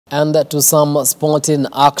And to some sporting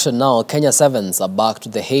action now, Kenya Sevens are back to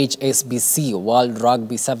the HSBC World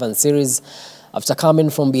Rugby 7 Series after coming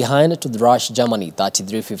from behind to thrash Germany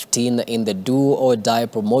 33-15 in the do-or-die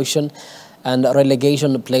promotion and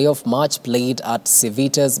relegation playoff match played at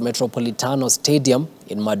Civitas Metropolitano Stadium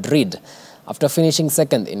in Madrid. After finishing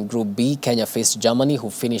second in Group B, Kenya faced Germany, who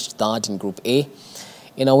finished third in Group A.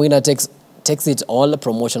 In a winner takes it all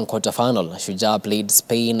promotion quarterfinal, Shujaa played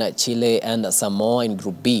Spain, Chile and Samoa in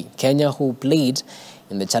Group B. Kenya, who played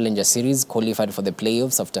in the Challenger Series, qualified for the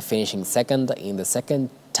playoffs after finishing second in the second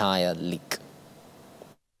tier league.